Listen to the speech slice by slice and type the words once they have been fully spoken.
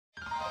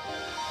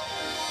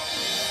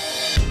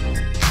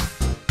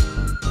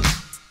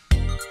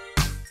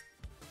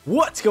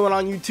What's going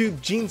on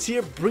YouTube? Jeans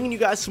here, bringing you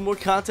guys some more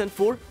content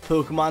for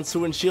Pokemon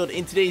Sword and Shield.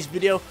 In today's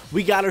video,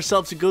 we got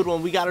ourselves a good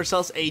one. We got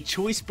ourselves a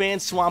Choice Band,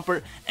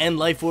 Swampert, and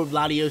Life Orb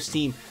LATIOS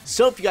team.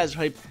 So if you guys are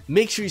hyped,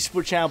 make sure you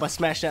support the channel by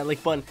smashing that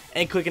like button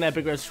and clicking that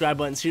big red subscribe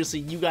button. Seriously,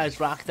 you guys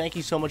rock. Thank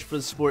you so much for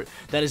the support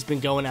that has been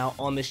going out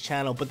on this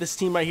channel. But this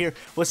team right here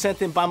was sent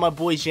in by my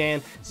boy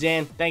Zan.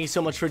 Zan, thank you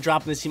so much for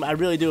dropping this team. I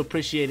really do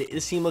appreciate it.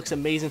 This team looks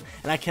amazing,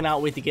 and I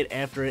cannot wait to get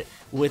after it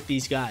with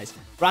these guys.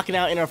 Rocking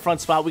out in our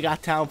front spot, we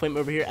got Talonflame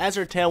over here as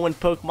our Tailwind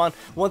Pokemon.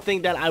 One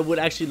thing that I would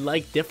actually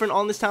like different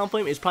on this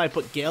Talonflame is probably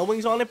put Gale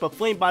Wings on it, but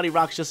Flame Body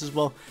rocks just as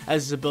well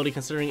as his ability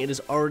considering it is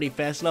already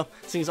fast enough.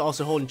 This thing is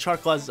also holding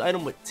Charclaw's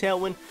item with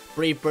Tailwind,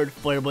 Brave Bird,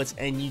 Flare Blitz,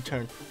 and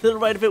U-Turn. To the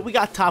right of it, we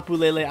got Tapu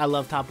Lele. I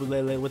love Tapu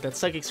Lele with that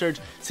Psychic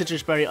Surge,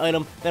 Citrus Berry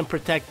item, then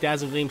Protect,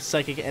 Dazzle Gleam,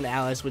 Psychic, and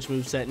Ally Switch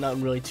moveset.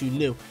 Nothing really too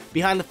new.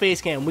 Behind the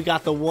face cam, we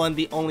got the one,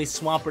 the only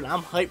Swampert.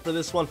 I'm hyped for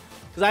this one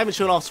because I haven't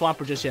shown off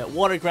Swampert just yet.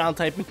 Water Ground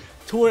typing,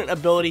 Torrent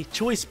ability,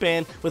 Choice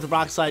Band with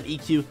Rock Slide,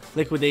 EQ,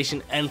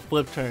 Liquidation, and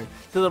Flip Turn.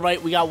 To the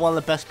right, we got one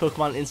of the best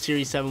Pokemon in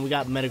Series 7. We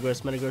got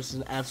Metagross. Metagross is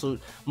an absolute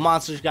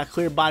monster. It's got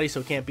clear body, so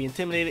it can't be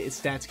intimidated. Its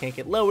stats can't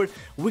get lowered.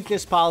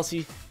 Weakness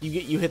policy,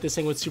 you hit this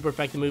thing with super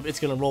effective move, it's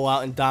going to roll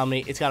out and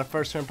dominate. It's got a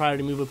first turn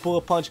priority move with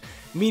Bullet Punch,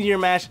 Meteor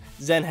Mash,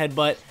 Zen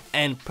Headbutt,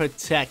 and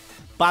Protect.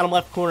 Bottom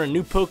left corner,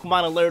 new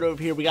Pokemon alert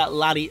over here. We got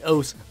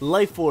LATIOS,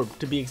 Life Orb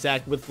to be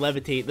exact, with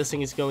Levitate. This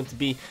thing is going to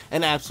be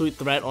an absolute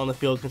threat on the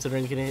field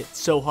considering it can hit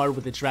so hard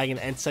with its Dragon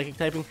and Psychic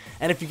typing.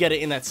 And if you get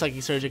it in that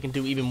Psychic Surge, it can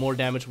do even more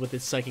damage with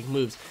its Psychic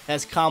moves. It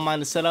has Calm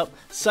Mind to set up,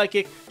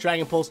 Psychic,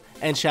 Dragon Pulse,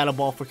 and Shadow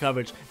Ball for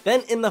coverage.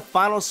 Then in the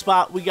final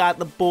spot, we got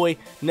the boy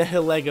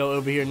Nihilego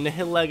over here.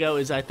 Nihilego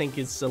is, I think,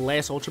 is the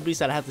last Ultra Beast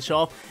that I have to show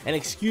off. And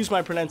excuse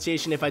my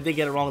pronunciation if I did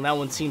get it wrong. That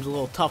one seems a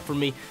little tough for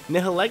me.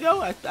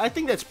 Nihilego, I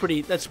think that's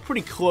pretty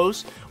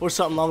close or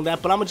something along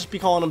that, but I'm gonna just be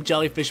calling him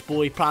Jellyfish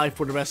Boy probably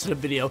for the rest of the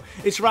video.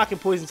 It's Rock and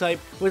Poison type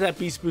with that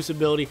Beast Boost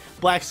ability,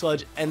 Black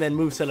Sludge, and then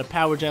moveset of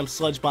Power Gem,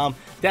 Sludge Bomb,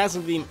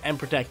 Dazzling Beam, and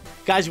Protect.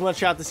 Guys, you want to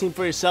try out the team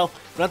for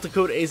yourself? Not the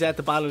code is at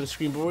the bottom of the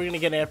screen, but we're gonna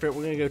get after it.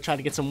 We're gonna go try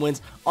to get some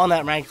wins on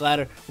that rank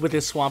ladder with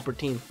this Swampert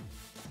team.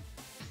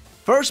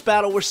 First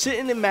battle, we're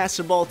sitting in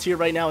Master Ball tier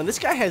right now, and this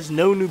guy has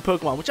no new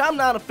Pokemon, which I'm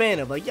not a fan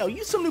of. Like, yo,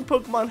 use some new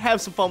Pokemon,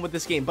 have some fun with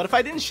this game. But if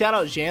I didn't shout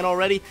out Jan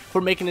already for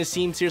making this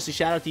team, seriously,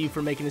 shout out to you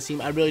for making this team.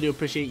 I really do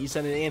appreciate you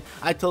sending it in.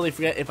 I totally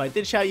forget if I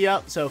did shout you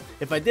out, so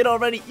if I did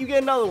already, you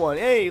get another one.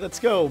 Hey, let's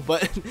go.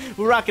 But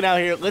we're rocking out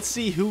here. Let's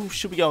see who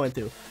should we go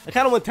into. I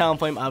kind of want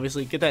Talonflame,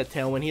 obviously. Get that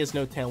Tailwind. He has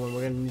no Tailwind.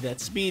 We're going to need that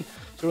speed,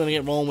 so we're going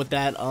to get rolling with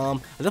that. I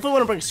definitely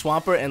want to bring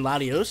Swampert and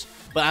LATIOS,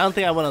 but I don't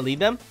think I want to lead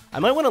them. I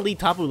might want to lead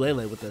Tapu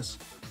Lele with this.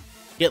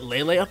 Get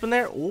Lele up in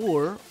there,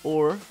 or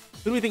who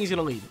do we think he's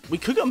gonna lead? We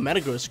could go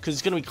Metagross because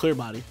it's gonna be Clear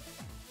Body,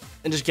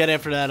 and just get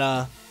after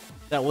that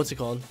that what's it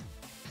called?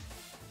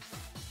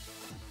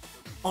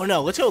 Oh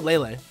no, let's go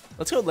Lele.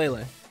 Let's go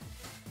Lele.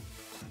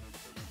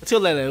 Let's go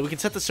Lele. We can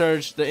set the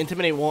Surge. The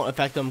Intimidate won't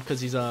affect him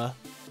because he's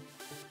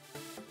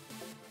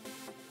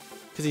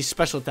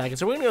special attacking.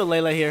 So we're gonna go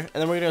Lele here, and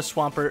then we're gonna go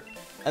Swampert,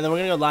 and then we're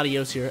gonna go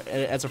LATIOS here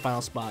as our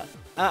final spot.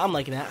 I'm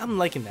liking that. I'm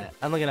liking that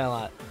a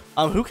lot.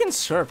 Who can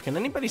surf? Can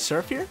anybody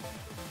surf here?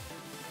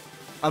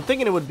 I'm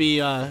thinking it would be,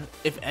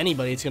 if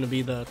anybody, it's going to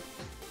be the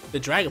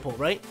Dragapult,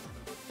 right?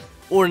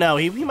 Or no,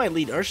 he might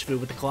lead Urshifu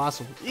with the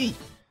Colossal. Eee!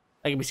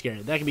 That could be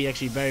scary. That could be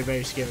actually very,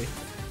 very scary.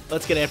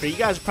 Let's get after it. You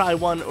guys are probably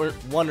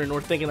wondering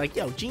or thinking like,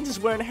 yo, Jeans is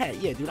wearing a hat.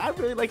 Yeah, dude, I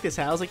really like this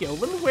hat. I was like, yo,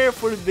 let me wear it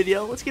for the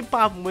video. Let's get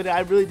popping with it. I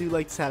really do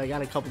like this hat. I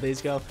got it a couple days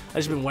ago. I've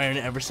just been wearing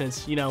it ever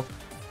since, you know.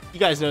 You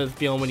guys know the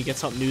feeling when you get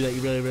something new that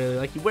you really, really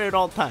like. You wear it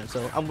all the time.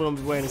 So I'm going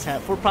to be wearing this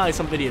hat for probably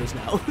some videos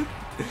now.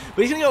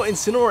 But he's going to go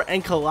Incineroar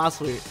and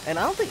Colossal here. And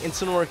I don't think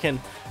Incineroar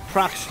can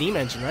proc Steam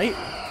Engine, right?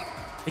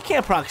 It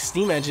can't proc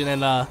Steam Engine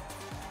and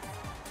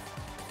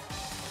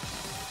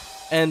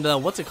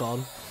what's it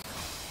called?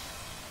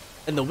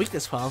 And the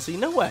weakness policy.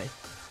 No way.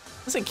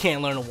 This thing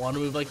can't learn a water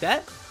move like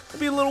that. It'd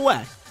be a little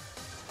whack.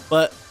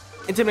 But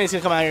Intimidate's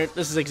gonna come out here.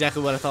 This is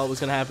exactly what I thought was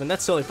gonna happen.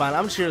 That's totally fine.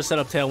 I'm just here to set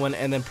up Tailwind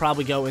and then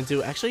probably go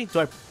into. Actually, do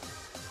I?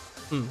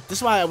 This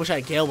is why I wish I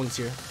had Gale Wings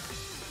here.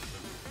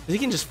 He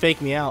can just fake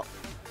me out.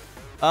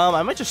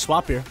 I might just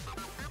swap here.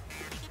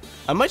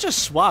 I might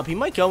just swap. He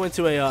might go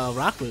into a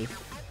rock move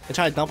and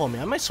try to dump on me.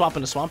 I might swap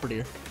into Swampert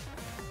here.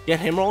 Get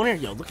him rolling here.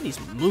 Yo, look at these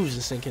moves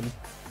this thing can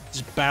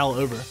just barrel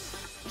over.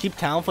 Keep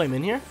Talonflame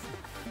in here.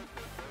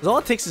 Because all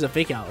it takes is a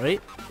fake out, right?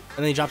 And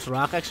then he drops a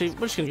rock. Actually,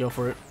 we're just gonna go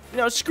for it. You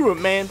know, screw it,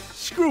 man.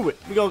 Screw it.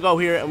 We're gonna go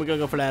here and we're gonna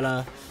go for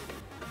that.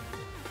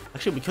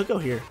 Actually, we could go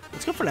here.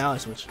 Let's go for an Ally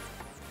Switch.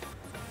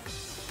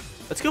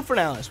 Let's go for an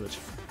Ally Switch.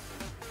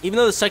 Even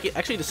though the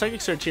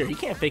Psychic Surge here, he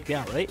can't fake me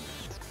out, right?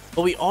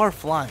 But we are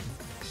flying.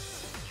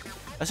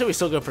 I say we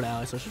still go for the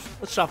Ally Switch.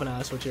 Let's drop an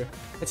Ally Switch here.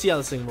 Let's see how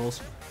this thing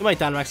rolls. We might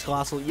Dynamax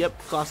Colossal.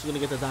 Yep, Colossal's gonna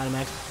get the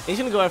Dynamax. And he's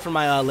gonna go after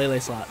my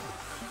Lele slot.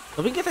 If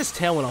we can get this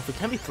Tailwind off, we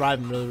can be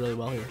thriving really, really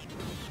well here.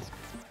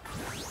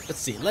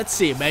 Let's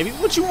see, baby.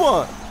 What you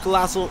want?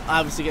 Colossal,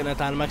 obviously getting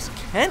that Dynamax.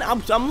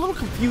 I'm a little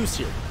confused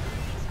here.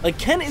 Like,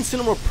 can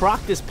Incineroar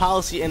proc this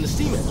policy and the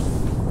Steam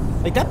Engine?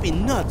 Like, that'd be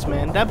nuts,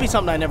 man. That'd be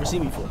something I've never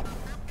seen before.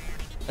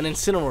 An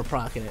Incineroar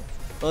procking it.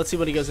 Well, let's see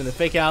what he goes into.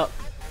 Fake out.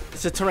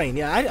 It's a terrain.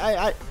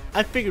 Yeah,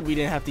 I figured we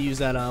didn't have to use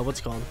that, what's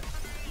it called?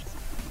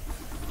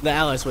 The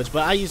ally switch,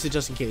 but I used it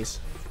just in case.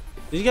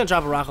 He's gonna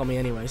drop a rock on me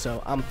anyway,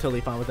 so I'm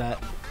totally fine with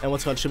that. And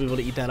what's called, should be able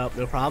to eat that up,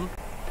 no problem.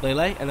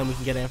 Lele, and then we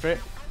can get after it.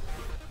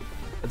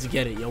 Let's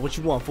get it, yo. What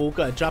you want, fool?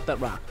 Go ahead, drop that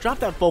rock. Drop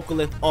that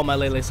Vocalith on my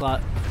Lele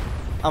slot.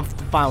 I'm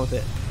fine with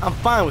it. I'm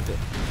fine with it.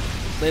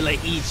 Lele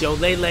eats, yo.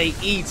 Lele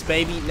eats,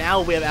 baby.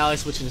 Now we have ally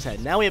switch in his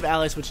head. Now we have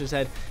ally switch in his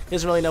head. He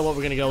doesn't really know what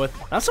we're gonna go with.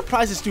 I'm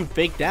surprised this dude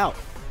faked out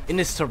in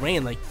this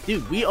terrain. Like,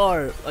 dude, we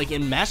are like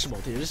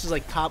immatchable, dude. This is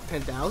like top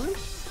 10,000.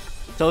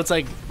 So it's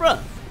like, bruh.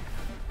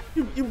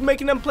 You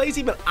making them plays?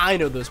 Even I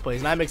know those plays,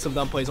 and I make some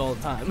dumb plays all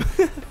the time.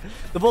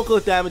 The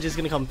Vocalith damage is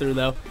going to come through,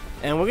 though,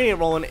 and we're going to get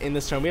rolling in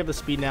this turn. We have the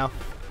speed now.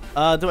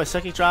 Do I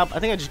Psychic Drop? I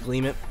think I just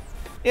Gleam it.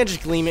 Yeah,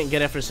 just Gleam it and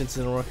get after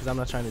Incineroar, because I'm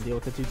not trying to deal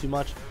with it too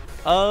much.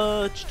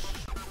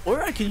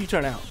 Or I could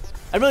U-turn out.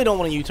 I really don't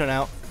want to U-turn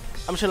out.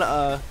 I'm just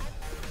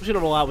gonna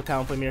roll out with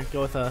Talonflame here.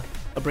 Go with a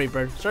Brave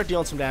Bird. Start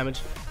dealing some damage.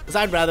 Because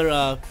I'd rather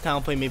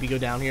Talonflame maybe go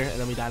down here, and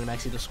then we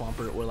Dynamax either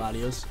Swampert or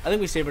Latios. I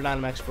think we save our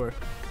Dynamax for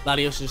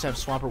Latios to just have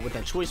Swampert with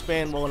that Choice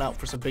Band rolling out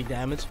for some big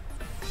damage.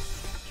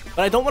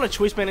 But I don't want to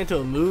Choice Band into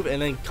a move,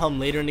 and then come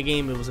later in the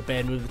game, it was a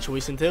bad move to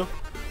Choice into.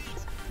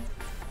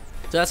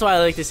 So that's why I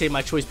like to save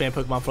my Choice Band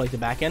Pokemon for like the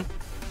back end.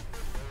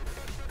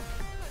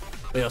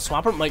 But yo,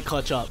 Swampert might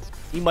clutch up.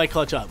 He might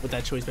clutch up with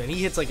that Choice Band.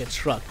 He hits like a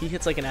truck. He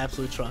hits like an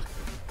absolute truck.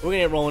 We're gonna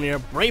get rolling here.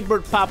 Brave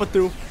Bird popping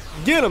through.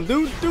 Get him,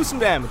 dude. Do some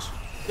damage.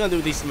 Gonna do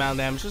a decent amount of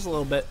damage, just a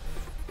little bit.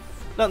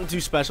 Nothing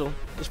too special.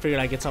 Just figured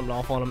I'd get something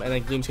off on him, and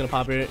then Gleam's gonna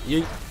pop here.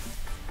 Yeet.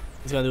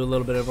 He's gonna do a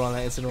little bit over on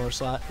that Incineroar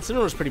slot.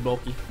 Incineroar's pretty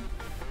bulky.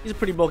 He's a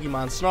pretty bulky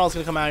monster. Snarl's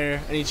gonna come out here,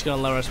 and he's just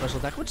gonna lower our special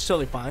attack, which is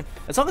totally fine.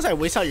 As long as I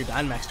waste out your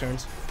Dynamax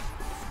turns.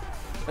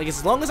 Like,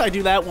 as long as I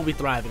do that, we'll be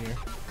thriving here.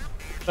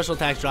 Special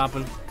attack's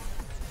dropping.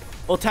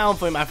 Well,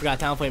 Talonflame, I forgot.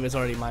 Talonflame is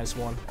already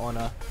 -1 on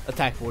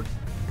attack board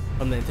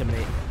from the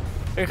Intimidate.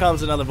 Here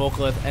comes another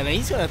Vocalith, and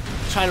he's gonna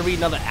try to read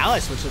another ally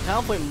switch. So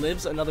Talonflame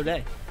lives another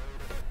day.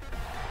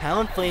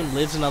 Talonflame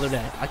lives another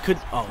day. I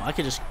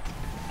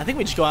think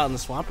we just go out in the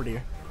Swampert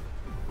here.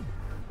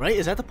 Right?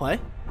 Is that the play?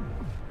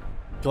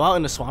 Go out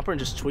in the Swampert and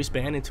just Choice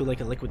Band into like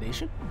a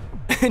liquidation?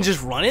 And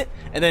just run it?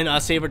 And then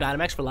save our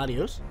Dynamax for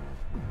Latios?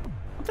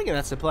 I'm thinking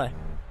that's the play.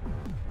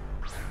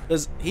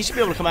 Because he should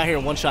be able to come out here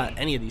and one-shot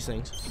any of these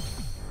things.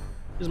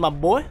 Here's my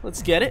boy.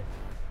 Let's get it.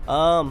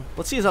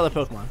 Let's see his other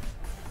Pokemon.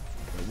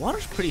 The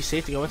water's pretty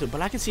safe to go into,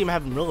 but I can see him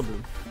having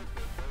Rillaboom.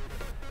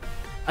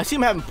 I see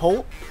him having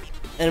Polt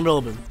and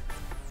Rillaboom.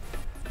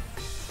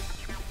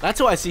 That's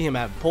who I see him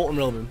having, Polt and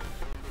Rillaboom.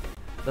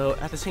 Though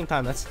at the same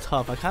time, that's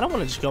tough. I kind of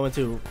want to just go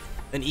into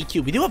an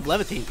EQ. We do have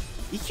Levitate.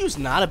 EQ is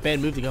not a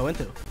bad move to go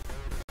into.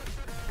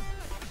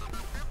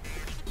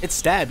 It's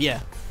Stab,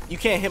 yeah. You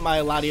can't hit my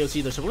Latios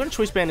either, so we're gonna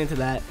Choice Band into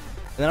that,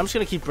 and then I'm just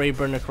gonna keep Brave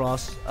Burn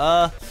across. Is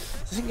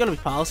this gonna be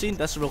Policy?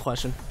 That's the real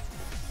question.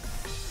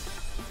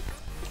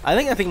 I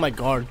think my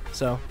guard.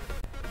 So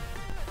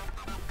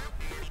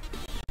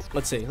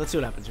let's see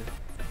what happens here.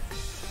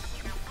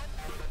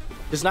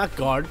 It's not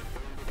guard,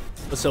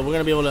 but so we're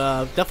gonna be able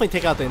to definitely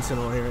take out the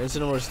Incineroar here.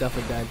 Incineroar is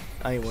definitely dead.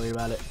 I ain't worried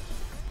about it.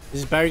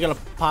 Is Barry gonna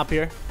pop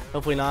here?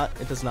 Hopefully not.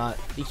 It does not.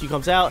 EQ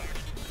comes out.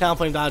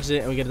 Talonflame dodges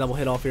it, and we get a double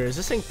hit off here. Is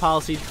this thing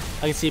Policy?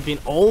 I can see it being.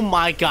 Oh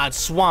my God,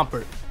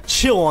 Swampert!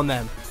 Chill on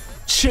them.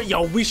 Chill,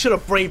 yo. We should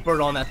have Brave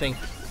Bird on that thing.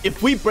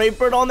 If we Brave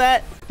Bird on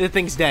that, the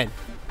thing's dead.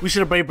 We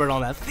should have Brave Bird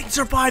on that. The thing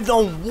survived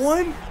on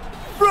one,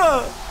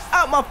 bruh.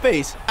 Out my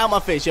face. Out my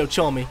face. Yo,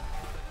 chill me.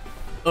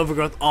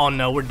 Overgrowth. Oh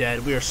no, we're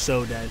dead. We are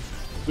so dead.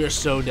 We are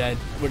so dead.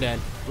 We're dead.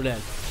 We're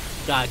dead.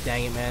 God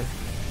dang it, man.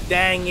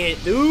 Dang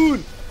it,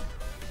 dude.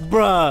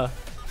 Bruh.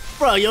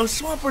 Bro, yo,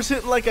 Swampert's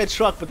hitting like a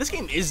truck, but this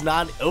game is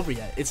not over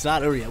yet. It's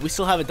not over yet. We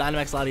still have a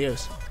Dynamax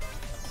Latios.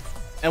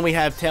 And we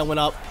have Tailwind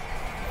up.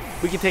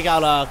 We can take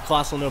out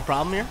Colossal, no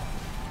problem here.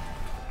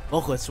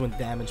 Vocalith's doing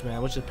damage,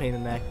 man, which is a pain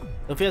in the neck.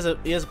 If he has a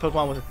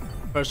Pokemon with a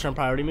first turn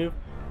priority move.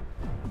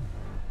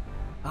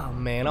 Oh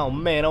man, oh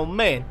man, oh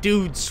man.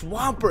 Dude,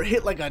 Swampert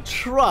hit like a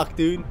truck,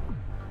 dude.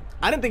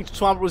 I didn't think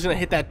Swampert was gonna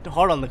hit that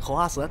hard on the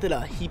Colossal. That did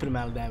a heaping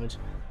amount of damage.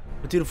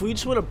 But dude, if we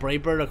just would have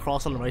Brave Bird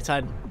across on the right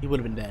side, he would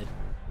have been dead.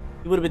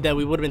 We would have been dead.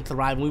 We would have been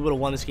thriving. We would have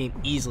won this game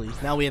easily.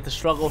 Now we have to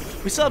struggle.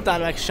 We still have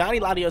Dynamax. Shiny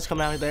Latios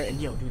coming out there.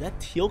 And yo, dude, that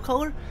teal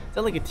color? Is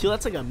that like a teal?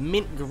 That's like a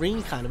mint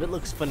green kind of. It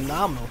looks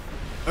phenomenal.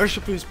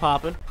 Urshifu's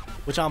popping,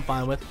 which I'm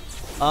fine with.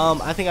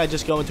 I think I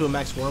just go into a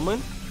Max Wormlin.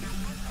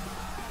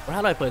 Or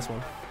how do I play this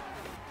one?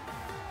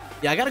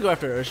 Yeah, I gotta go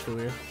after Urshifu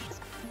here.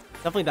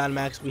 Definitely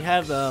Dynamax. We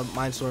have the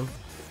Mindstorm.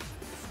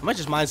 I might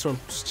just Mindstorm,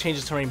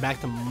 change the terrain back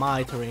to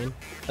my terrain.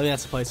 I think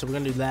that's the play. So we're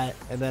gonna do that.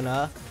 And then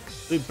do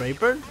we Brave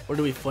Bird or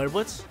do we Flare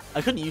Blitz?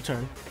 I couldn't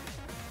U-turn.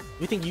 Do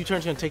we think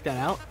U-turn's gonna take that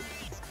out?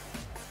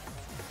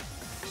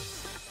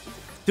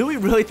 Do we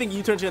really think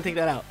U-turn's gonna take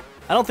that out?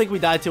 I don't think we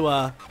died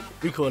to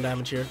recoil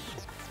damage here.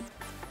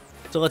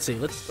 So let's see.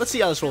 Let's see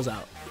how this rolls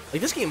out.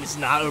 Like, this game is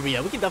not over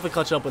yet. We can definitely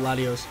clutch up with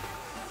Latios.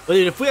 But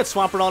dude, if we had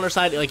Swampert on our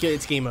side, like,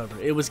 it's game over.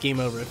 It was game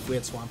over if we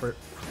had Swampert.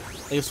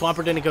 Like, if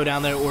Swampert didn't go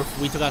down there, or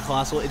if we took out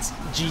Colossal, it's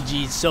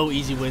GG. So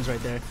easy wins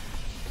right there.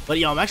 But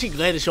yo, I'm actually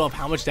glad to show up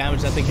how much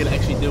damage that thing can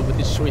actually do with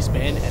its choice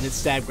band and its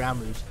stab ground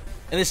moves.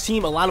 And this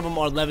team, a lot of them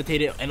are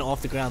levitated and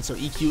off the ground, so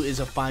EQ is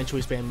a fine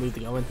choice band move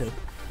to go into.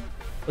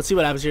 Let's see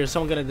what happens here. Is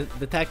someone gonna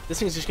detect? This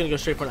thing's just gonna go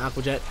straight for an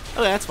Aqua Jet.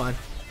 Okay, that's fine.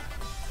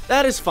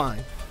 That is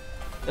fine.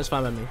 That's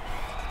fine by me.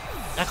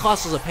 That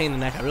Colossal's a pain in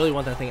the neck. I really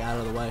want that thing out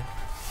of the way.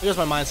 Here goes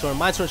my Mind Storm.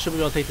 Mind Storm should be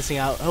able to take this thing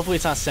out. Hopefully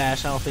it's not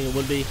Sash. I don't think it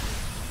would be.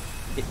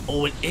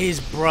 Oh, it is,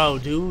 bro,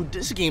 dude.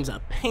 This game's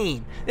a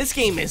pain. This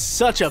game is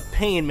such a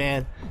pain,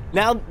 man.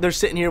 Now they're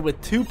sitting here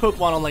with 2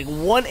 Pokemon on like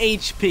 1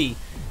 HP,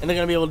 and they're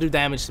gonna be able to do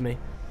damage to me.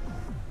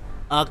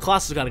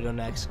 Colossal's gotta go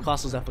next.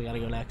 Colossal's definitely gotta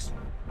go next.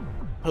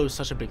 Pose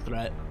such a big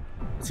threat.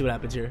 Let's see what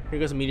happens here. Here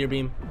goes a Meteor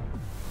Beam.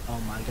 Oh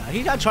my god.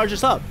 He got charged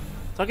us up.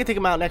 So I can take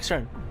him out next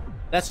turn.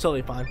 That's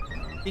totally fine.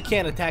 He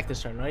can't attack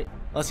this turn, right?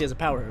 Unless he has a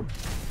Power Herb.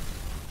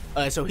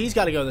 Alright, so he's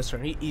got to go this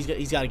turn. He's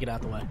got to get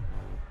out the way.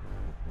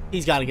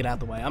 He's got to get out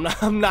the way.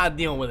 I'm not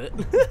dealing with it.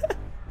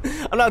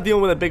 I'm not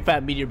dealing with a big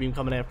fat Meteor Beam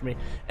coming after me.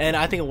 And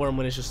I think a Worm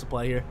Wind is just the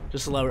play here.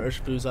 Just to lower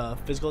Urshifu's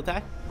physical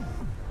attack.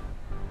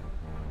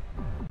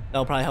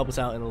 That'll probably help us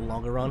out in the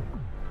longer run.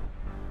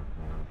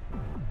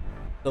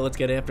 So let's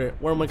get after it.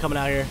 Worm Wind coming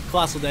out here.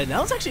 Colossal dead.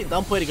 Now it's actually a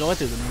dumb play to go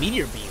into the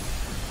Meteor Beam.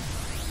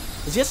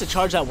 Because he has to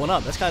charge that one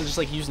up. That's kind of just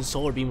like using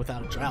Solar Beam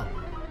without a drought.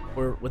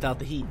 Or without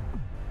the heat.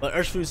 But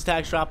Urshifu's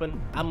attack's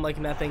dropping. I'm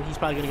liking that thing. He's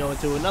probably going to go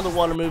into another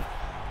water move.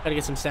 Gotta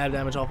get some stab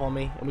damage off on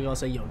me. And we're going to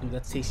say, yo, dude,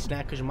 that's a tasty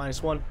snack because you're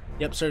 -1.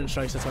 Yep, certain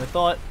strikes. That's what I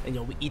thought. And,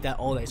 yo, we eat that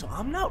all day. So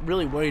I'm not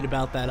really worried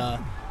about that,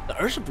 the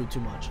Urshifu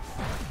too much.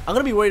 I'm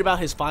going to be worried about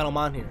his final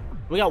mon here.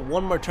 We got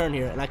one more turn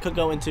here. And I could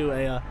go into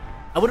a,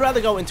 I would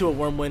rather go into a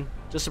Worm Wind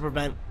just to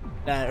prevent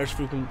that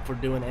Urshifu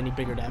from doing any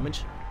bigger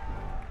damage.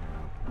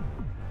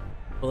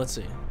 But let's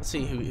see. Let's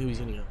see who he's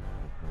going to go.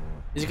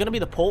 Is it going to be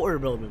the Pole or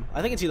Rillaboom?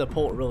 I think it's either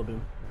Pole or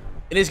Rillaboom.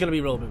 It is going to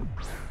be Rillaboom.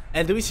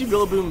 And do we see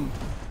Rillaboom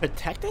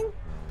protecting?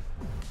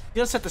 You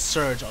gonna set the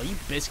Surge. Oh, you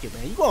biscuit,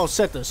 man. You gonna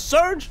set the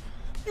Surge?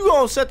 You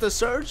gonna set the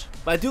Surge?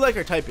 But I do like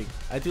her typing.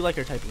 I do like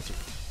her typing, too.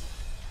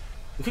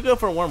 We could go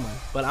for a Worm Wind,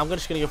 but I'm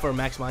just going to go for a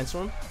Max Mind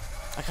Storm.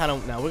 I kind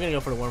of... No, we're going to go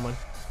for the Worm Wind.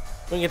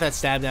 We're going to get that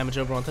stab damage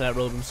over onto that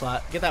Rillaboom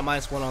slot. Get that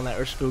 -1 on that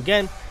Urshifu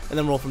again, and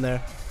then roll from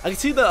there. I can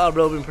see the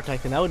Rillaboom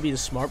protecting. That would be the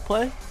smart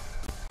play.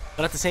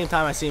 But at the same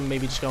time, I see him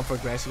maybe just going for a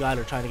Grassy Glide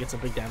or trying to get some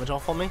big damage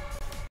off on me.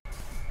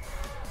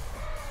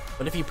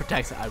 But if he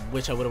protects it, I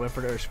wish I would have went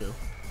for the Urshifu.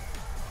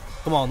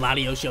 Come on,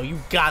 Latios, yo, you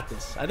got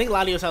this. I think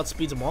Latios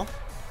outspeeds them all.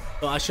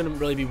 So I shouldn't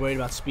really be worried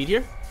about speed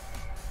here.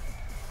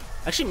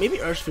 Actually, maybe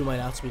Urshifu might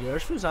outspeed it.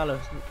 Urshifu's not a...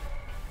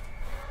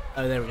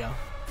 Oh, there we go.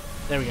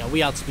 There we go.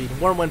 We outspeed.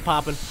 Worm Wind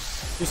popping.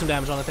 Do some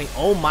damage on the thing.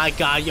 Oh my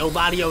god, yo,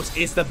 Latios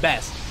is the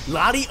best.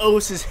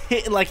 Latios is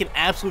hitting like an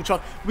absolute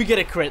truck. We get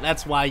a crit,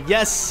 that's why.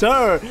 Yes,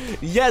 sir.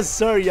 Yes,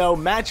 sir, yo.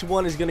 Match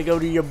 1 is going to go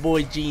to your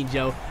boy Jeans,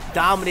 yo.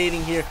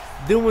 Dominating here.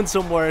 Doing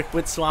some work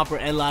with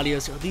Swampert and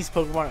Latios. Yo, these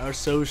Pokemon are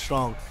so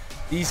strong.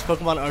 These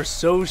Pokemon are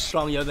so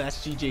strong. Yo,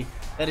 that's GG.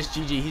 That is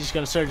GG. He's just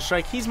going to Surge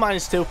Strike. He's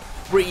 -2.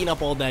 We're eating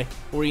up all day.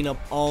 We're eating up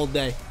all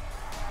day.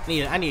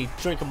 I need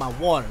a drink of my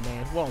water,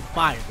 man. We're on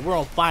fire. We're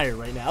on fire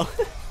right now.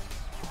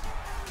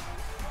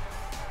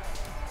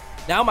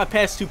 Now my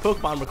past 2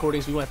 Pokemon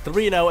recordings, we went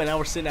 3-0, and now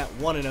we're sitting at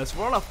 1-0. So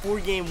we're on a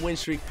 4-game win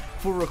streak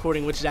for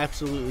recording, which is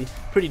absolutely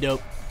pretty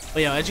dope.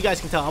 But yeah, as you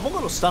guys can tell, I'm a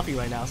little stuffy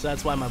right now, so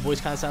that's why my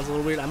voice kind of sounds a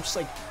little weird. I'm just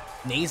like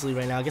nasally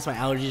right now. I guess my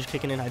allergies are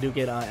kicking in. I do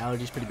get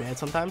allergies pretty bad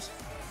sometimes.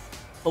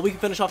 But we can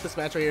finish off this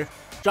match right here.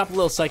 Drop a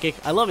little Psychic.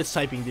 I love its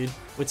typing, dude.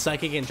 With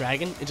Psychic and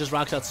Dragon, it just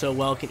rocks out so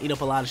well. Can eat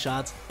up a lot of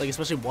shots, like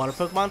especially water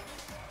Pokemon.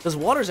 Because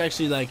water is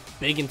actually like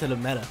big into the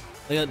meta.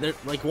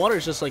 Like water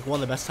is just like one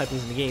of the best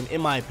typings in the game,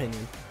 in my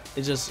opinion.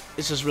 It's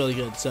just really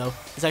good. So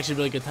it's actually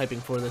really good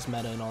typing for this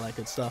meta and all that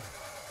good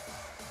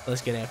stuff.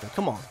 Let's get after it.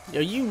 Come on,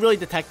 yo, you really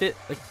detect it?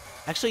 Like,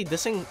 actually,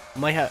 this thing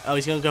might have. Oh,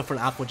 he's gonna go for an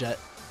Aqua Jet.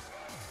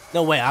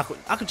 No way,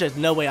 Aqua Jet.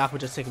 No way, Aqua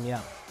Jet's taking me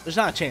out. There's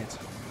not a chance.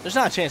 There's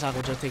not a chance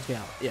Aqua Jet takes me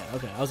out. Yeah,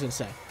 okay, I was gonna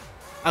say.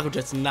 Aqua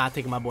Jet's not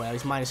taking my boy out.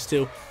 He's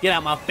 -2. Get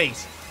out my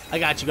face. I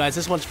got you guys.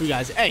 This one's for you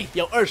guys. Hey,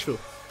 yo, Urshifu.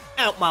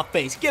 Out my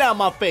face. Get out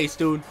my face,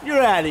 dude.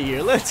 You're out of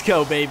here. Let's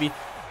go, baby.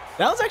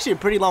 That was actually a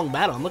pretty long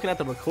battle. I'm looking at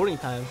the recording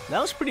time.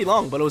 That was pretty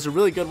long, but it was a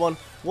really good one.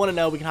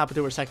 1-0. We can hop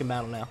into our second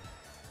battle now.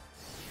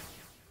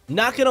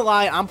 Not gonna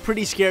lie, I'm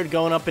pretty scared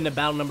going up into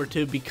battle number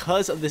 2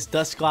 because of this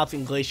Dusclops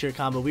and Glacier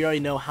combo. We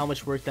already know how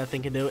much work that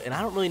thing can do, and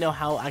I don't really know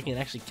how I can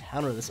actually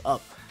counter this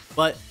up.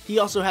 But he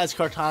also has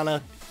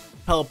Kartana,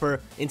 Pelipper,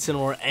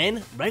 Incineroar,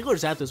 and regular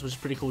Zapdos, which is a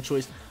pretty cool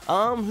choice.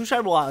 Who should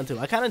I roll out into?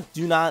 I kind of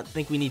do not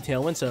think we need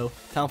Tailwind, so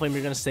Talonflame,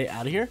 you're going to stay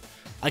out of here.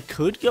 I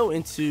could go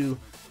into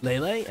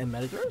Lele and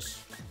Metagross.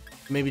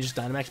 Maybe just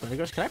Dynamax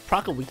Metagross. Can I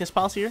proc a weakness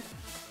policy here?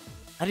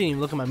 I didn't even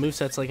look at my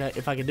movesets like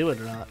if I could do it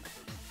or not.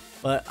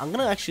 But I'm going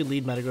to actually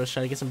lead Metagross,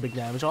 try to get some big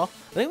damage off.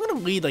 I think I'm going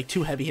to lead like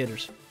 2 heavy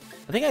hitters.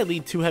 I think I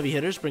lead 2 heavy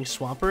hitters, bring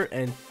Swampert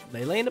and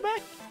Lele in the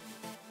back.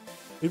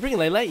 We bring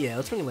Lele? Yeah,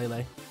 let's bring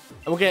Lele.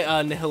 And we'll get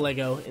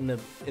Nihilego in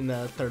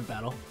the third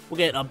battle. We'll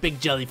get a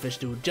big jellyfish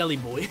dude, Jelly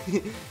Boy.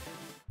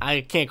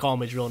 I can't call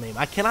him his real name.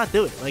 I cannot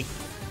do it. Like,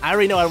 I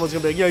already know everyone's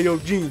gonna be like, yo,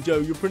 Gene, yo,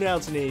 you're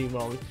pronouncing it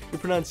wrong. Your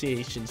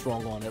pronunciation's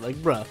wrong on it. Like,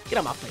 bruh, get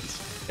out my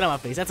face. Get out my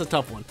face. That's a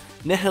tough one.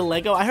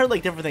 Nihilego. I heard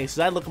like different things.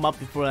 So I look them up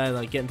before I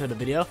like get into the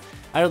video.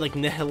 I heard like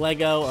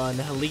Nihilego,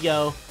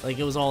 Nihiligo. Like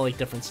it was all like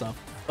different stuff.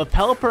 But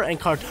Pelipper and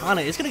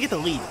Kartana is gonna get the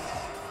lead.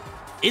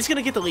 It's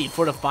gonna get the lead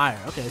for the fire.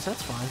 Okay, so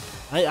that's fine.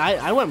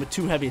 I went with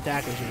 2 heavy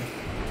attackers here.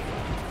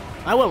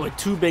 I went with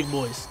 2 big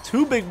boys.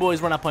 2 big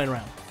boys. We're not playing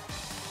around.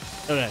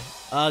 Okay.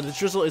 The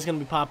Drizzle is gonna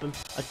be popping.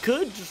 I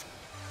could just.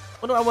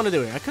 What do I want to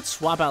do here? I could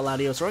swap out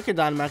Latios, or I could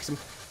Dynamax him,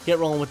 get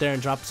rolling with there,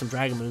 and drop some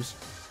Dragon moves.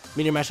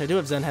 Meteor Mash. I do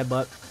have Zen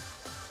Headbutt,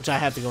 which I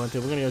have to go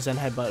into. We're gonna go Zen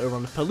Headbutt over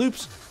on the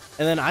Paloops,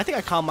 and then I think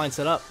I Calm Mind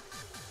set up.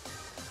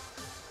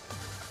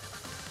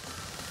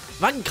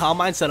 If I can Calm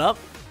Mind set up,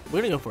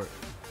 we're gonna go for it.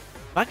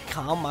 If I can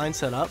Calm Mind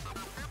set up,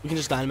 we can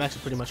just Dynamax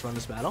and pretty much run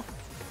this battle.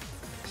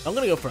 I'm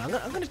gonna go for it.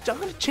 I'm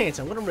gonna chance.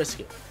 I'm gonna risk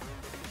it.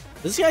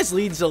 This guy's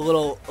lead's a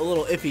little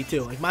iffy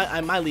too. Like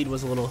my lead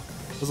was a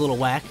little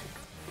whack,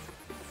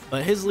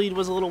 but his lead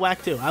was a little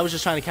whack too. I was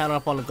just trying to counter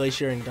up on the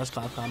Glacier and Dust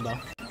Cloud combo.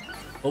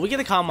 But we get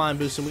the Calm Mind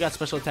boosting. We got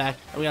special attack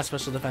and we got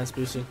special defense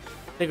boosting.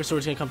 Sacred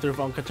Sword's gonna come through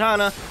from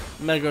Katana.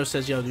 Metagross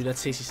says, "Yo, dude,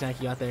 that's tasty snack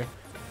you got there."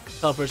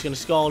 Pelipper's gonna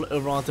scald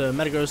over onto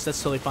Metagross.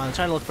 That's totally fine. I'm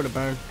trying to look for the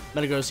burn.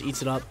 Metagross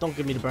eats it up. Don't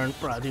give me the burn,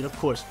 bro, dude. Of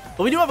course.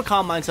 But we do have a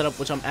Calm Mind setup,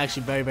 which I'm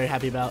actually very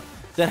happy about.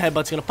 Then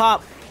Headbutt's gonna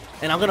pop,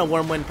 and I'm gonna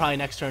Worm Wind probably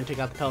next turn, take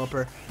out the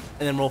Pelipper,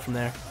 and then roll from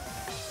there.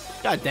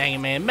 God dang it,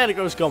 man.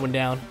 Metagross going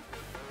down.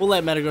 We'll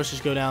let Metagross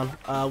just go down.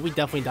 We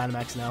definitely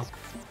Dynamax now.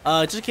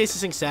 Just in case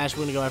this thing Sash,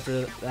 we're gonna go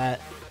after that.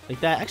 Like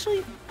that.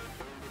 Actually,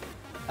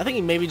 I think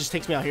he maybe just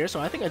takes me out here, so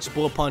I think I just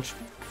Bullet Punch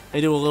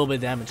and do a little bit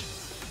of damage.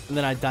 And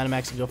then I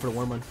Dynamax and go for the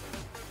Worm Wind.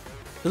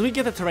 Because we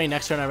get the terrain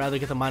next turn, I'd rather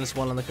get the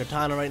 -1 on the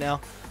Kartana right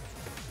now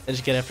and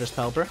just get after his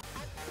Pelipper.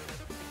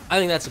 I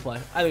think that's the play.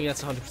 I think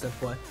that's 100% the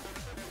play.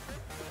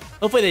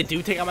 Hopefully they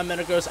do take out my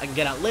Metagross. I can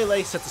get out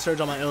Lele, set the Surge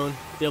on my own,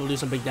 be able to do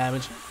some big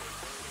damage.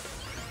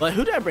 But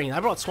who did I bring in? I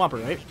brought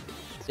Swampert, right?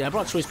 Yeah, I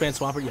brought Choice Band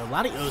Swampert. Yo,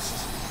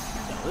 LATIOS.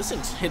 Yo, this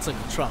thing hits like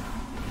a truck.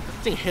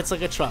 This thing hits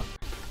like a truck.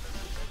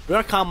 We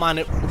are Calm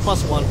Minded. We're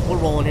 +1. We're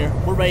rolling here.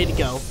 We're ready to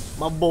go.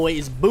 My boy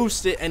is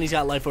boosted and he's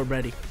got Life Orb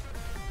ready.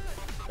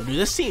 Yo, dude,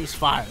 this team's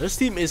fire. This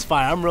team is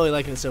fire. I'm really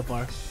liking it so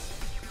far.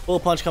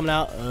 Bullet Punch coming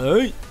out.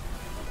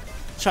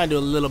 Trying to do a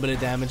little bit of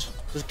damage.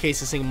 Just in case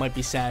this thing might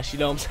be Sash, you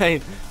know what I'm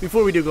saying?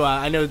 Before we do go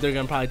out, I know they're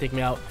going to probably take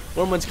me out.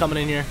 Wormwind's coming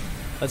in here.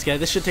 Let's get it.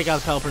 This should take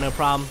out the Pelipper, no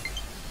problem.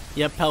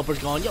 Yep, Pelipper's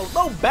gone. Yo,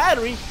 no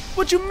battery?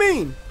 What you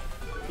mean?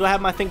 Do I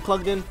have my thing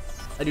plugged in?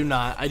 I do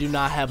not. I do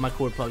not have my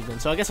cord plugged in.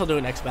 So I guess I'll do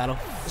it next battle,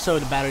 just so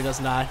the battery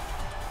doesn't die.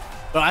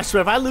 But I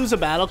swear, if I lose a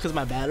battle because of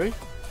my battery,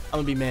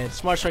 I'm going to be mad.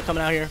 Smart Strike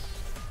coming out here.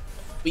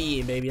 We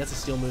eating, baby. That's a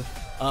steel move.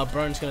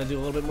 Burn's going to do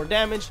a little bit more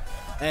damage.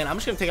 And I'm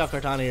just going to take out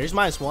Kartana here. He's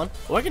 -1.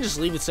 Or I can just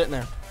leave it sitting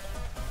there.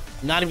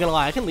 Not even gonna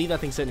lie, I can leave that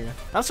thing sitting here.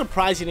 I'm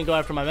surprised he didn't go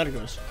after my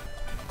Metagross.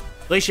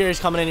 Glacier is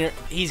coming in here.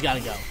 He's got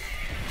to go.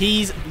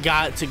 He's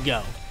got to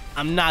go.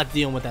 I'm not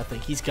dealing with that thing.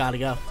 He's got to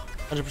go.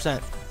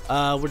 100%.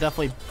 We're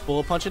definitely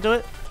Bullet Punch into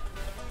it.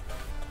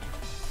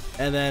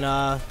 And then, do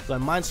I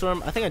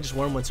Mindstorm? I think I just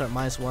Worm Wind, start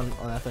 -1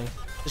 on that thing.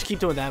 Just keep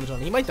doing damage on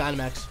it. He might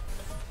Dynamax.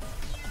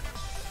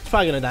 He's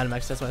probably going to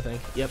Dynamax. That's what I think.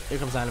 Yep, here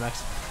comes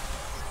Dynamax.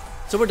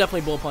 So we're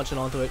definitely Bullet Punching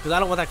onto it. Because I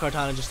don't want that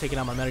Kartana just taking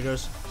out my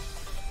Metagross.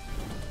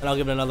 And I'll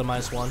give it another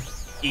 -1.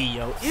 E,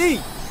 yo. E!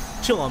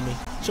 Chill on me.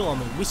 Chill on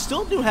me. We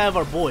still do have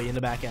our boy in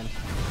the back end.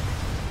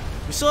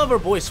 We still have our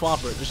boy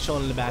Swampert just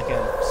chilling in the back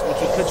end.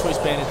 Which we could Choice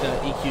Band into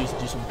EQs to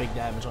do some big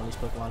damage on these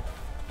Pokemon.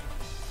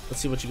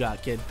 Let's see what you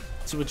got, kid.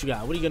 Let's see what you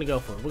got. What are you going to go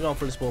for? We're going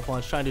for this Bullet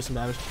Punch. Try and do some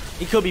damage.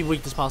 He could be weak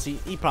to this policy.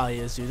 He probably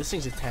is, dude. This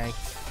thing's a tank.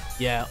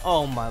 Yeah.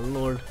 Oh, my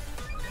lord.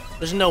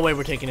 There's no way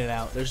we're taking it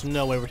out. There's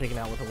no way we're taking it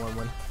out with a Worm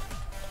Wind.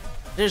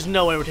 There's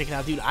no way we're taking it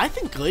out, dude. I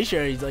think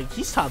Glacier,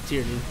 he's top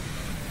tier, dude.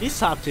 He's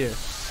top tier.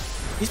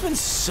 He's been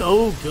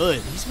so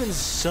good. He's been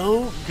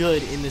so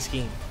good in this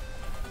game.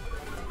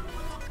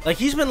 Like,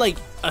 he's been, like,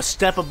 a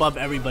step above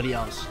everybody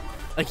else.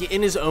 Like,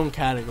 in his own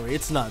category.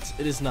 It's nuts.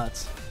 It is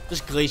nuts.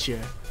 Just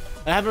Glacier.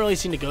 I haven't really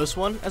seen the Ghost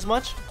one as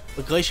much,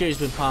 but Glacier has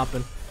been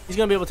popping. He's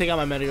going to be able to take out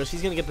my Metagross.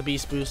 He's going to get the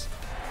Beast Boost.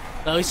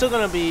 No, he's still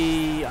going to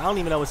be... I don't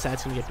even know what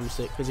stat's going to get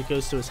boosted, because it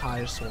goes to his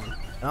highest one.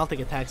 I don't think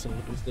attack's going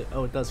to get boosted.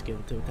 Oh, it does give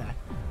it to attack.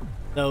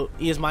 So,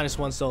 he is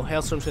 -1 still.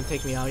 Hailstorm's going to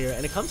take me out here,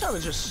 and it comes down to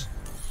just...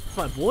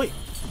 my boy.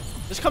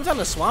 This comes down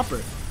to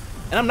Swampert.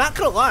 And I'm not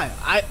gonna lie,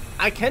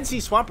 I can see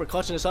Swampert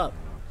clutching this up.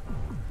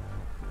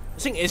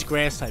 This thing is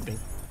grass typing.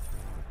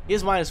 He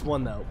is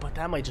 -1 though, but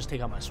that might just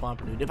take out my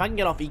Swampert, dude. If I can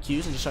get off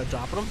EQs and just start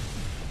dropping them,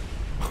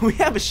 we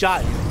have a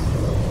shot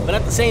here. But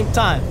at the same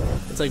time,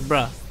 it's like,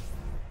 bruh.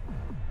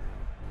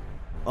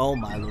 Oh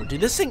my lord, dude,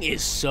 this thing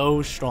is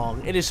so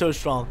strong. It is so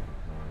strong.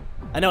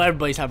 I know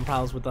everybody's having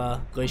problems with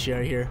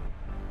Glacier here,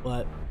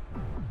 but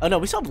oh no,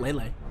 we still have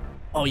Lele.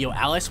 Oh, yo,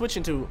 ally switch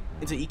into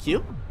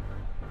EQ?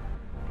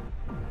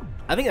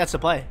 I think that's the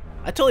play.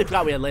 I totally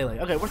forgot we had Lele.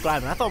 Okay, we're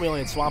thriving. I thought we only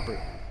had Swampert.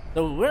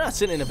 So we're not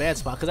sitting in a bad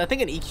spot because I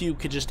think an EQ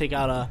could just take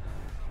out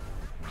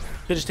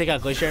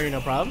Glaciary,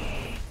 no problem.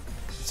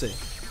 Let's see.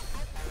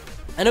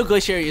 I know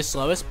Glaciary is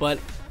slowest, but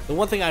the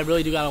one thing I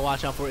really do gotta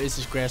watch out for is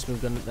this grass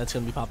move that's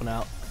gonna be popping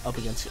out up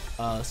against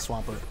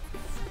Swampert.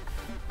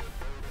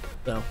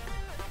 So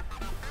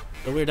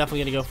we're definitely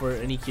gonna go for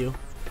an EQ.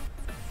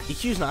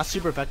 EQ is not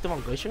super effective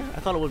on Glacier. I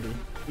thought it would be.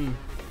 Do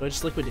I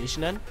just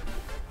liquidation then?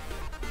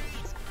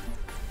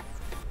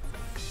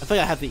 I feel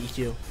like I have the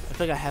EQ.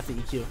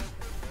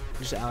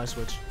 Just the ally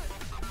switch.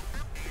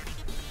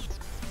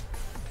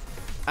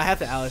 I have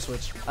to ally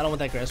switch. I don't want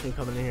that grass move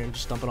coming in here and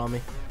just dumping on me.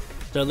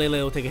 So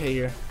Lele will take a hit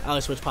here. Ally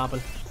switch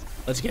popping.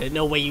 Let's get it.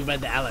 No way you read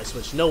the ally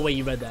switch. No way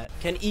you read that.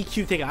 Can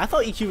EQ take it? I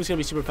thought EQ was going to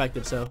be super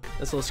effective, so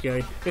that's a little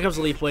scary. Here comes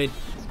the Leaf Blade.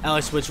 Ally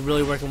switch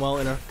really working well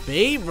in our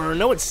favor.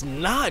 No, it's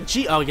not.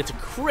 Gee, oh, he gets a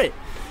crit.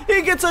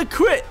 He gets a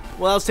crit.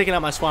 Well, I was taking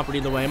out my Swampert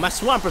either way. My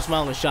Swampert's my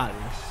only shot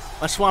here.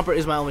 My Swampert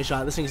is my only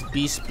shot. This thing's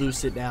beast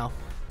boosted now.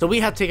 So we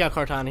have to take out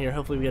Kartana here.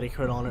 Hopefully we get a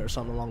crit on it or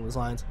something along those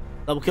lines.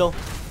 Double kill.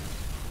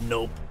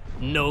 Nope.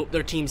 Nope.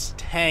 Their team's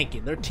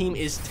tanking. Their team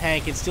is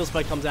tanking. Steel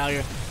Spike comes out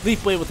here.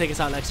 Leaf Blade will take us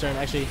out next turn,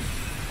 actually.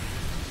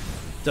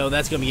 So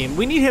that's going to be game.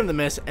 We need him to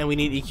miss, and we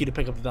need EQ to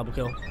pick up the double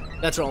kill.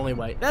 That's our only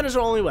way. That is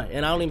our only way.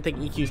 And I don't even think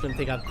EQ is going to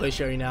take out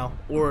Glaciary now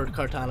or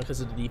Kartana because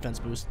of the defense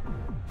boost.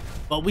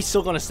 But we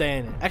still going to stay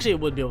in it. Actually,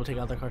 it would be able to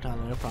take out the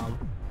Kartana. No problem.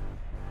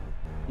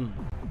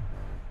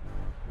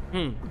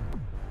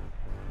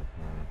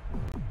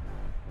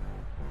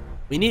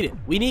 We need it.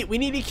 We need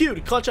EQ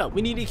to clutch up.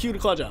 We need EQ to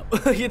clutch up.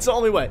 It's the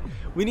only way.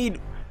 We need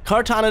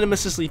Kartana to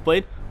miss this Leaf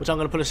Blade, which I'm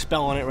going to put a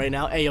spell on it right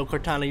now. Hey, yo,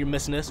 Kartana, you're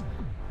missing this.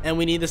 And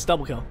we need this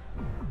double kill.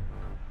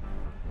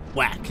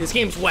 Whack. This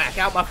game's whack.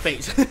 Out my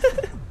face.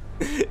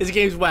 This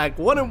game's whack.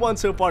 1-1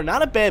 so far.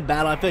 Not a bad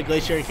battle. I feel like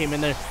Glaciary came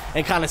in there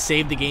and kind of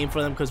saved the game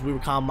for them because we were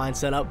calm mind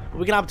set up. But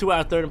we can hop to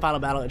our third and final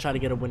battle and try to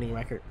get a winning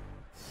record.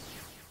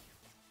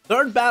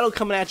 Third battle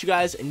coming at you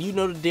guys, and you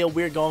know the deal.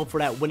 We're going for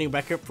that winning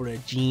record for the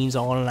Genes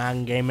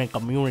Online Gaming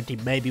Community,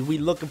 baby. We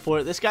looking for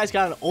it. This guy's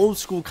got an old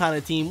school kind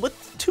of team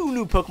with two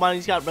new Pokemon.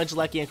 He's got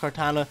Regieleki and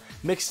Kartana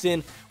mixed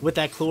in with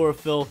that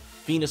Chlorophyll,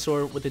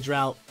 Venusaur with the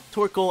Drought,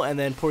 Torkoal, and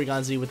then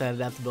Porygon Z with that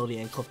adaptability,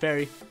 and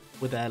Clefairy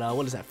with that,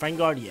 what is that,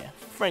 Friendguard? Yeah,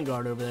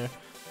 Friendguard over there.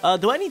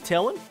 Do I need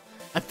Tailwind?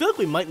 I feel like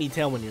we might need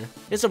Tailwind here.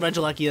 It's a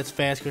Regieleki that's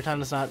fast.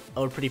 Kartana's not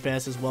pretty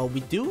fast as well. We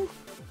do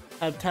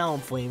have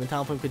Talonflame, and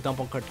Talonflame could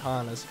dump on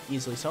Kartana's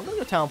easily, so I'm gonna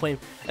go Talonflame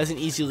as an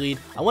easy lead.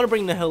 I want to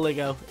bring the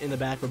Hillego in the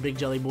back, or Big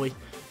Jelly Boy,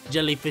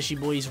 Jellyfishy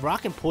Boy. He's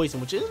rocking Poison,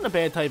 which isn't a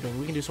bad typing.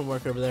 We can do some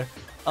work over there.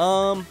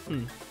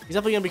 He's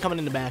definitely gonna be coming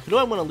in the back. Who do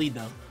I want to lead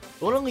though?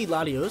 I want to lead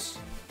Latios.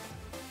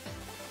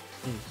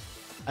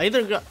 I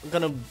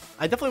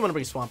definitely want to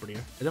bring Swampert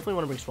here. I definitely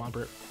want to bring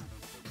Swampert.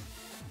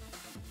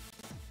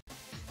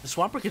 The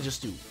Swampert could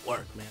just do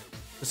work, man.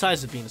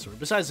 Besides the Venusaur,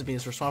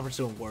 Swampert's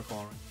doing work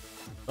all right.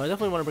 So I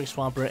definitely want to bring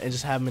Swampert and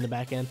just have him in the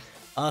back end.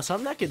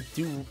 Something that could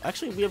do.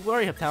 Actually, we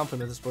already have Talonflame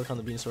that does work on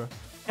the Venusaur.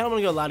 I kind of want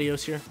to go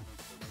Latios here.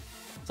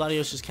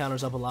 Latios just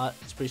counters up a lot.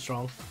 It's pretty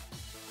strong.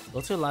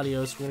 Let's go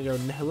Latios. We're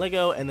gonna go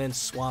Lego and then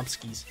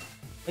Swampskis.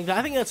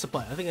 I think that's the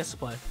play.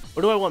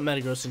 Or do I want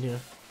Metagross in here?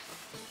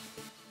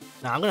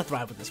 Nah, I'm gonna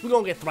thrive with this. We're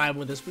gonna get thriving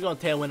with this. We're gonna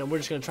Tailwind, and we're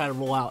just gonna try to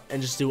roll out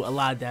and just do a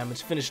lot of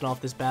damage, finishing off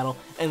this battle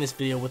and this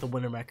video with a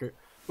winning record.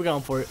 We're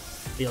going for it.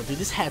 Yo, dude,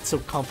 this hat's so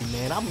comfy,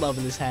 man. I'm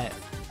loving this hat.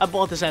 I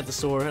bought this hat at the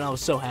store, and I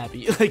was so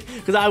happy. Like,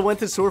 because I went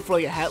to the store for,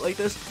 like, a hat like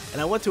this, and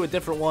I went to a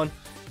different one,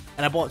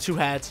 and I bought 2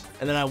 hats,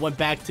 and then I went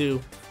back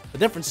to a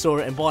different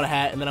store and bought a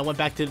hat, and then I went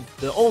back to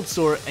the old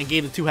store and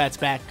gave the 2 hats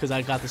back because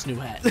I got this new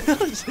hat.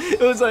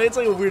 It's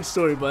like a weird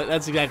story, but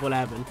that's exactly what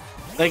happened.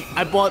 Like,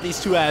 I bought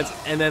these 2 hats,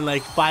 and then,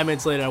 like, 5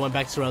 minutes later, I went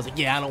back to the store. I was like,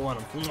 yeah, I don't want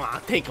them.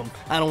 Mwah, take them.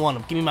 I don't want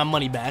them. Give me my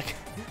money back.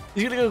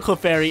 He's gonna go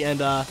Clefairy and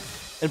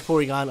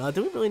Porygon.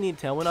 Do we really need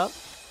Tailwind up?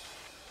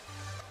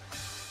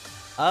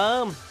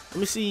 Let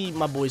me see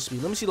my boy's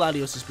speed. Let me see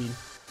Latios' speed.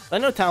 I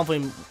know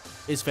Talonflame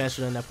is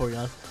faster than that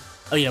Porygon.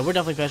 Oh, yeah, we're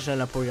definitely faster than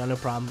that Porygon. No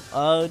problem.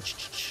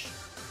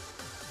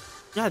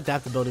 Got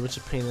adaptability, which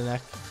is a pain in the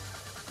neck.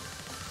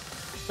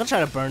 I'm gonna try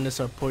to burn this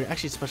up. Porygon.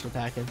 Actually, special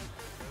attacking.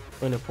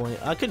 No point.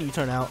 I could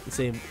U-turn out and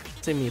save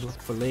me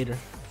for later.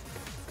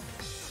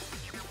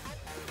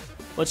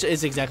 Which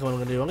is exactly what I'm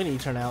gonna do. I'm gonna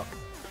U-turn out.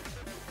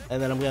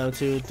 And then I'm going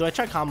to... Do I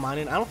try Calm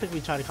Minding? I don't think we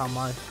try to Calm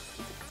Mind.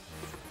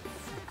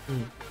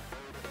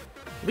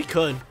 We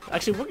could.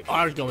 Actually, we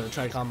are going to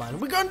try to Calm Mind.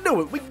 We're going to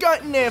do it. We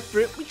gotten after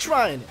it. We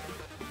trying it.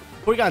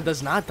 Porygon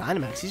does not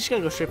Dynamax. He's just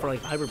going to go straight for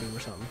like Hyper Beam or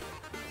something.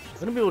 I'm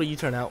going to be able to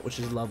U-turn out, which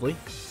is lovely.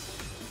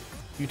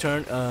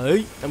 U-turn.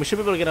 And we should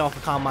be able to get off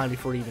a Calm Mind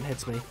before he even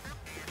hits me.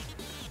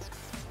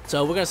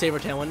 So we're going to save our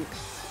Tailwind.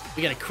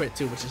 We got a crit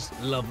too, which is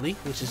lovely.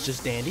 Which is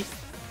just dandy.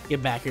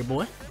 Get back here,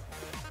 boy.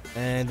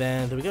 And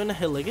then, do we go into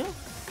Hillego?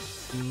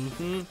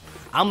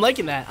 I'm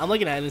liking that. And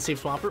then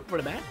save Swampert for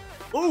the back.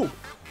 Ooh.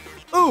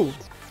 Ooh.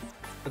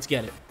 Let's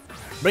get it.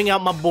 Bring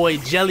out my boy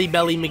Jelly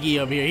Belly McGee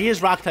over here. He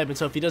is rock typing,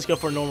 so if he does go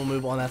for a normal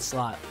move on that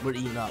slot, we're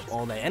eating up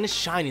all day. And it's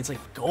shiny. It's like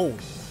gold.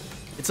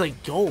 It's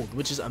like gold,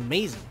 which is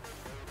amazing.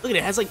 Look at it.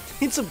 It has like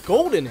hints of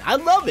gold in it. I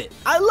love it.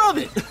 I love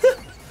it.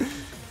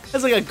 It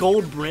has like a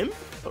gold brim.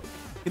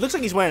 He looks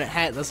like he's wearing a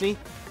hat, doesn't he?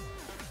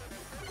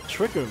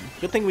 Trick Room.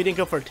 Good thing we didn't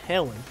go for a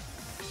Tailwind.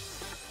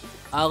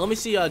 Let me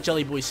see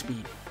Jelly Boy's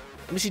speed.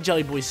 Let me see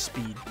Jelly Boy's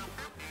speed.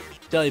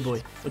 Jelly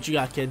Boy, what you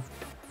got, kid?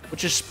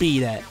 What's your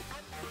speed at?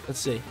 Let's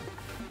see.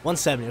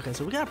 170. Okay,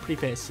 so we got a pretty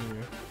fast team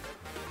here.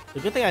 The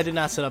good thing I did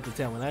not set up the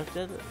Tailwind.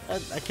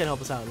 I can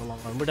help us out in the long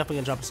run. We're definitely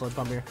going to drop a Sludge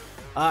Bomb here.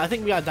 I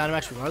think we got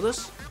Dynamax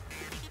regardless.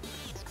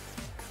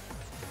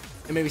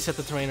 And maybe set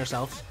the terrain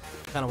ourselves.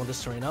 Kind of want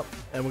this terrain up.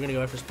 And we're going to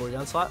go after his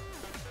Porygon slot.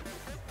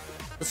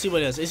 Let's see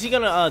what it is. Is he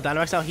going to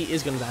Dynamax now? He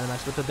is going to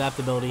Dynamax with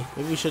adaptability.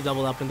 Maybe we should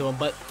double up into him.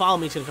 But Follow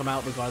Me's going to come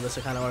out regardless.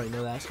 I kind of already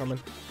know that's coming.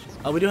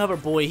 We do have our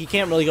boy. He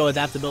can't really go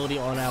adaptability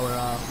on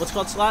our, what's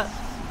called slot?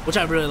 Which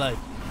I really like.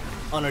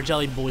 On our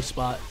Jelly Boy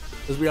spot.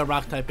 Because we are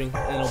rock typing.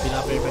 And it'll be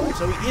not very effective.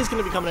 So he is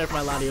going to be coming after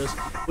my Latios.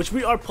 Which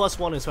we are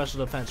 +1 in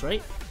special defense,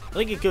 right? I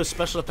think it goes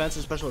special defense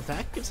and special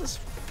attack. Gives us...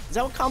 Is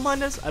that what Combine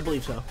does? I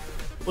believe so.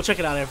 We'll check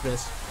it out after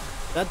this.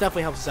 That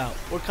definitely helps us out.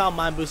 We're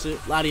Combine boosted.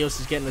 Latios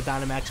is getting the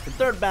Dynamax for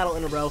 3rd battle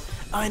in a row.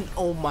 And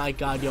oh my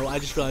god, yo, I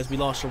just realized we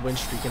lost our win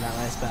streak in that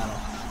last battle.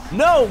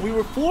 No, we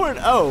were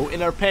 4-0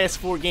 in our past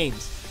 4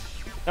 games.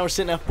 Now we're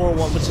sitting at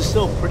 4-1, which is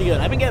still pretty good.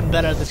 I've been getting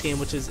better at this game,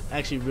 which is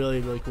actually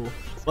really, really cool.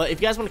 But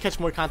if you guys want to catch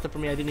more content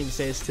from me, I didn't even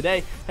say this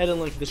today, head in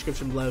the link in the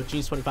description below.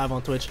 Jeans25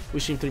 on Twitch. We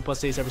stream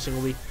 3+ days every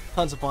single week.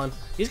 Tons of fun.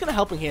 He's going to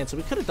Helping Hand, so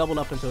we could have doubled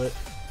up into it.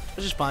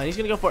 Which is fine. He's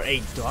going to go for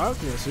a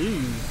Darkness. Ooh,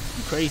 you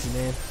crazy,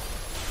 man.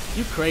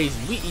 You crazy.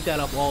 We eat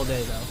that up all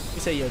day, though. We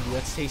say, yo, dude,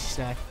 that's a tasty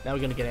snack. Now we're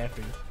going to get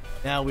after you.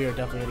 Now we are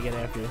definitely going to get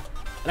after you.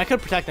 And I could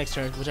Protect next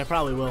turn, which I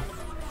probably will.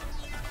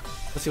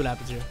 Let's see what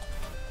happens here.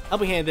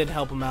 Helping Hand did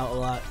help him out a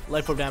lot.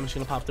 Life Orb damage is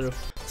going to pop through.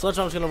 Sludge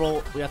Bomb's going to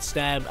roll. We got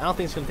Stab. I don't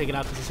think it's going to take it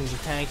out because this thing's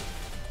a tank.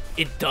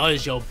 It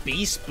does, yo.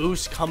 Beast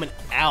Boost coming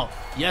out.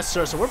 Yes,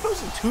 sir. So we're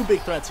posting 2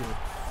 big threats here.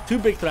 2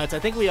 big threats. I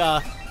think we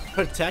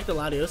Protect the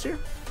Latios here.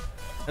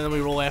 And then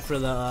we roll after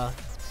the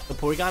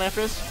Porygon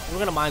after us. And we're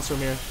going to Mind Storm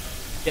here.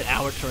 Get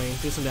our terrain.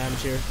 Do some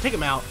damage here. Take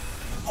him out.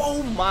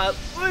 Oh, my.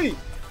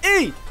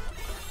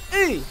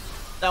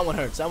 That one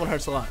hurts. That one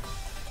hurts a lot.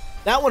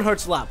 That one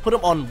hurts a lot. Put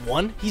him on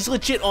 1. He's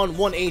legit on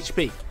 1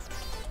 HP.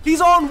 He's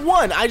on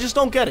 1. I just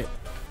don't get it.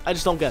 I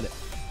just don't get it.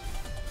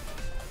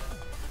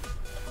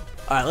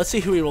 Alright, let's see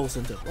who he rolls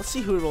into. Let's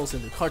see who he rolls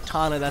into.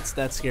 Kartana, that's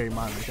that scary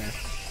mon right there.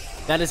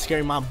 That is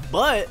scary mon.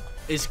 But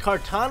is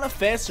Kartana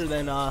faster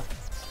than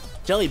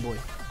Jelly Boy?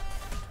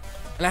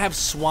 And I have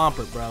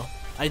Swampert, bro.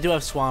 I do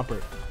have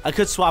Swampert. I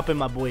could swap in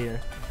my boy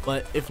here.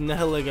 But if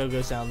Nihilego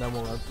goes down, then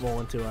we'll roll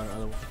into our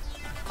other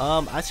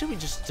one. I say we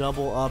just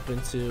double up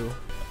into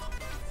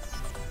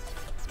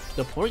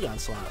the Porygon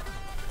slot.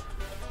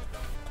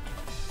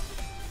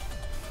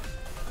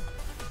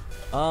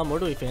 Or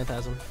do we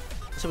Phantasm?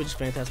 So we just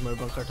Phantasm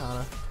over on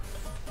Kartana.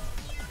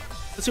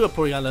 Let's see what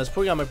Porygon does.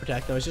 Porygon might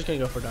Protect though. He's just gonna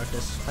go for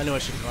Darkness. I knew I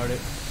should guard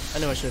it. I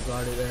knew I should have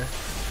guarded there.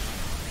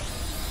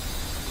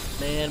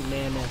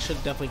 Man. Should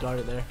have definitely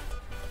guarded there.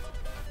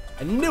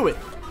 I knew it.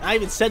 I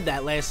even said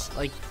that last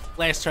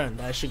turn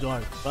that I should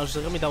guard. But I was just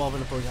like, let me double up in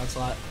the Porygon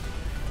slot.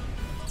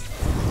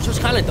 Which was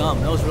kind of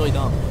dumb. That was really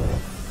dumb.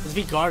 Because if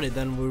he guarded,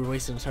 then we were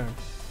wasting a turn.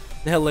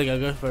 The hell, Lego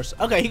go first.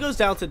 Okay, he goes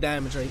down to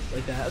damage right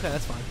like that. Okay,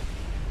 that's fine.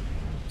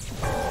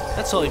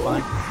 That's totally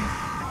fine.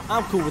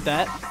 I'm cool with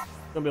that.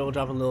 Gonna be able to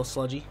drop a little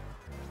Sludgy.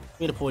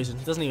 We need a Poison.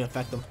 It doesn't even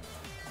affect them.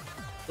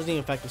 Doesn't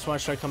even affect them. Smart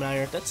Strike coming out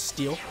here. That's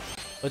Steel.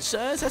 But is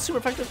that super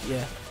effective?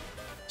 Yeah.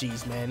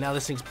 Jeez, man. Now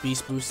this thing's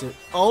Beast Boosted.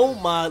 Oh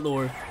my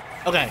lord.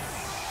 Okay.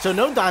 So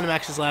no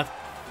Dynamaxes left.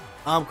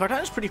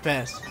 Kartana's pretty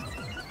fast.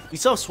 We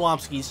still have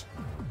Swampskis.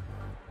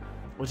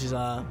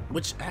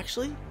 Which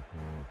actually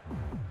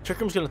Trick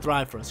Room's gonna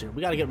thrive for us here.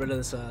 We gotta get rid of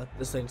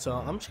this thing. So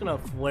I'm just gonna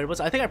Flare Blitz.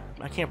 I think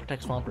I can't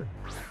Protect Swampert.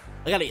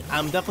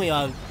 I'm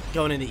definitely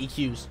going into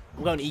EQs.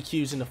 We're going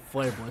EQs into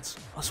Flare Blitz.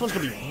 This one's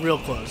gonna be real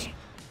close.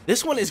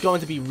 This one is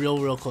going to be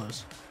real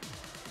close.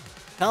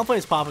 Talonflame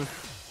is popping.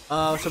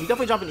 So we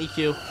definitely drop an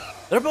EQ.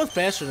 They're both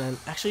faster than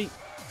actually.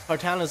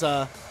 Kartana's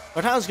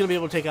gonna be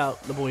able to take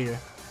out the boy here.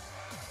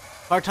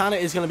 Kartana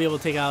is gonna be able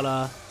to take out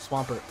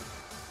Swampert,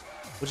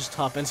 which is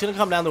tough, and it's gonna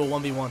come down to a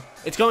 1v1.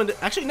 It's going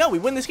to actually no, we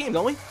win this game,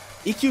 don't we?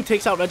 EQ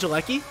takes out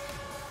Regieleki,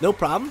 no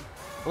problem.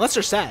 Unless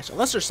they're Sash.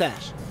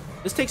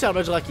 This takes out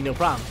Regieleki, no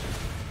problem.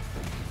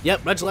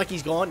 Yep,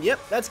 Regieleki's gone. Yep,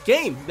 that's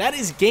game. That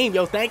is game,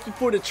 yo. Thank you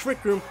for the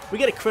Trick Room. We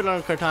get a crit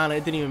on Kartana.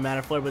 It didn't even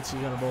matter. Flare Blitz is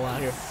gonna roll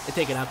out here and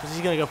take it out because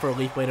he's gonna go for a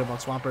Leaf Blade over on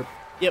Swampert.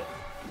 Yep.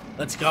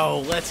 Let's go.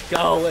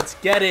 Let's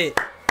get it.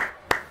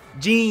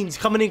 Jeans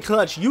coming in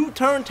clutch.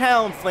 U-turn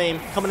Talonflame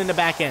coming in the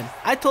back end.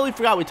 I totally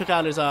forgot we took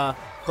out his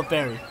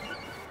Clefairy.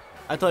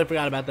 I totally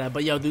forgot about that.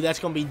 But yo, dude, that's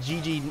gonna be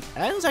GG.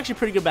 That was actually a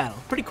pretty good battle.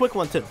 Pretty quick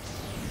one too.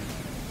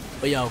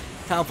 But yo,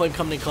 Talonflame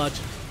coming in clutch.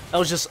 That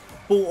was just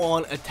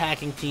full-on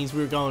attacking teams.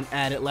 We were going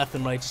at it left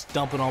and right, just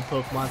dumping on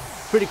Pokemon.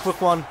 Pretty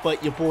quick one,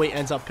 but your boy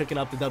ends up picking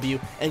up the W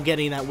and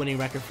getting that winning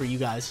record for you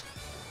guys.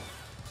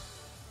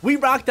 we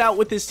rocked out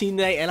with this team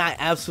today, and I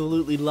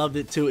absolutely loved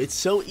it too. It's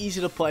so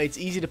easy to play. It's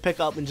easy to pick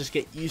up and just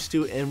get used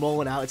to and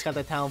rolling out. It's got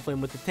that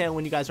Talonflame with the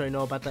tailwind. You guys already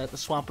know about that. The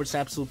Swampert's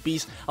absolute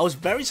beast. I was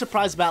very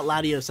surprised about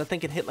LATIOS. I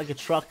think it hit like a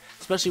truck,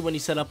 especially when you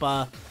set up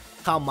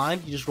Calm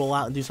Mind. You just roll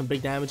out and do some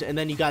big damage. And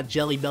then you got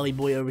Jelly Belly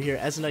Boy over here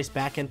as a nice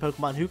back-end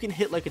Pokemon who can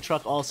hit like a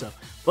truck also.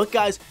 But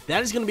guys,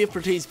 that is going to be it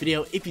for today's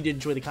video. If you did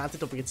enjoy the content,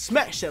 don't forget to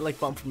smash that like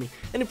button for me.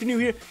 And if you're new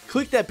here,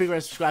 click that big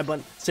red subscribe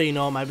button so you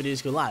know all my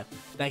videos go live.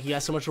 Thank you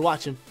guys so much for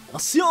watching. I'll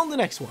see you all in the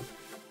next one.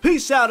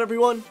 Peace out,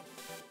 everyone.